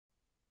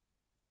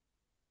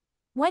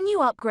When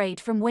you upgrade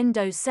from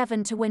Windows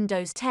 7 to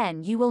Windows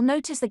 10, you will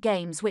notice the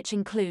games which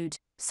include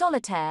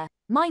Solitaire,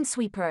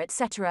 Minesweeper,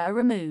 etc. are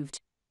removed.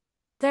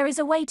 There is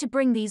a way to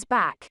bring these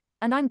back,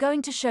 and I'm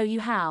going to show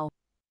you how.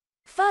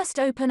 First,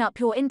 open up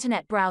your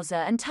internet browser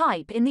and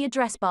type in the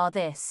address bar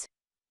this.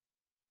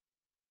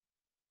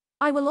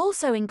 I will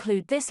also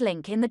include this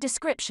link in the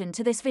description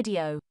to this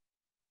video.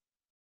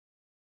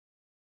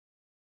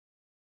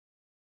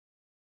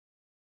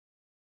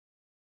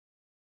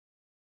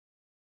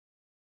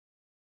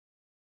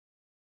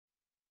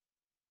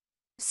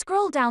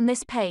 Scroll down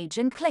this page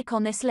and click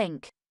on this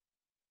link.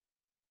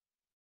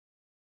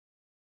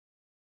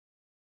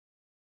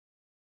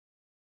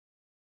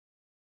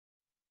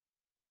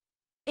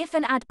 If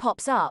an ad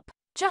pops up,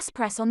 just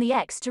press on the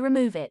X to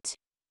remove it.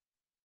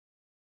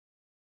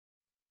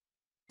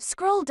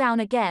 Scroll down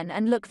again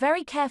and look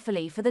very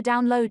carefully for the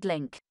download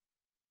link.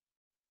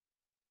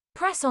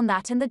 Press on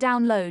that and the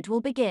download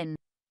will begin.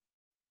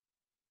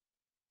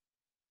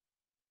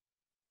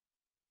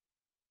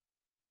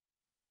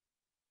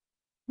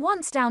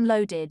 Once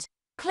downloaded,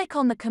 click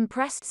on the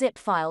compressed zip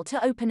file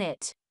to open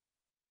it.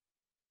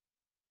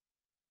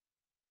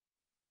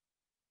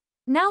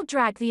 Now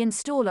drag the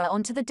installer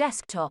onto the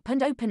desktop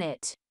and open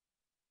it.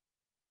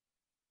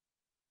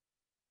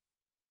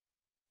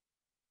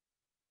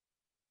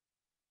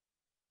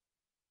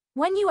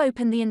 When you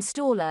open the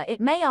installer, it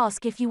may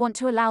ask if you want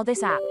to allow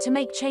this app to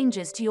make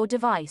changes to your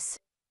device.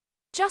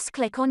 Just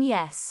click on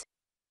Yes.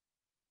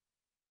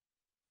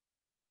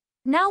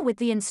 Now with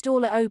the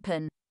installer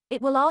open,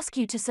 it will ask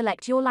you to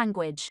select your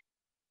language.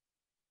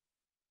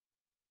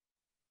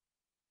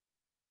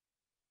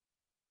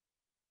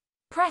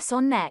 Press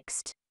on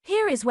Next.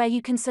 Here is where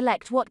you can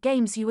select what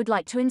games you would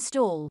like to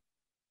install.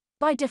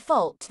 By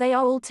default, they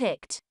are all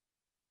ticked.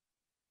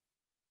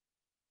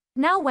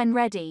 Now when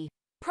ready,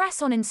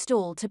 press on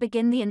Install to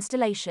begin the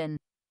installation.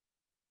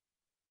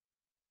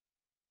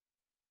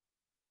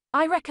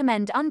 I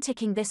recommend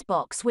unticking this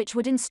box, which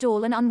would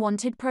install an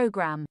unwanted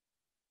program.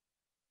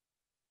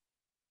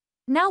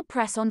 Now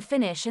press on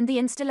Finish and the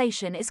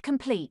installation is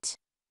complete.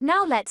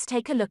 Now let's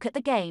take a look at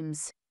the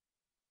games.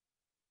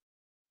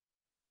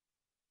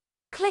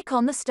 Click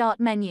on the Start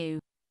menu.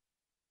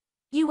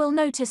 You will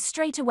notice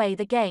straight away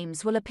the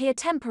games will appear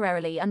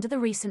temporarily under the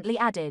recently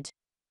added.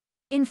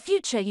 In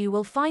future you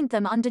will find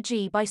them under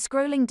G by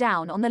scrolling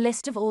down on the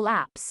list of all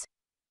apps.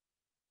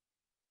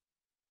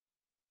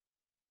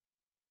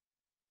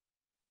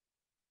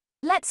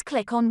 Let's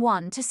click on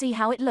one to see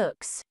how it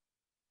looks.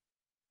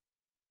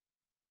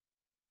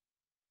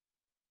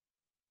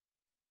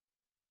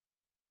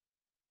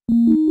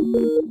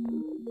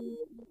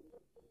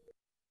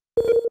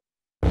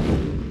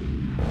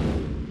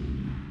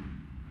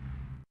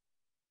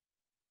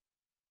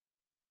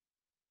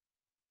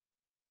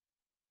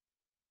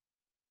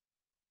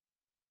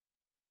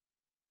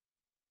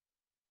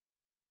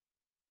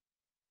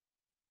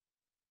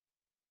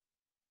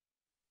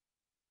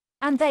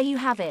 And there you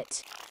have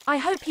it. I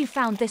hope you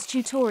found this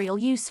tutorial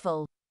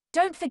useful.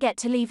 Don't forget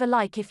to leave a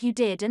like if you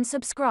did and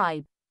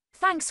subscribe.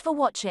 Thanks for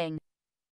watching.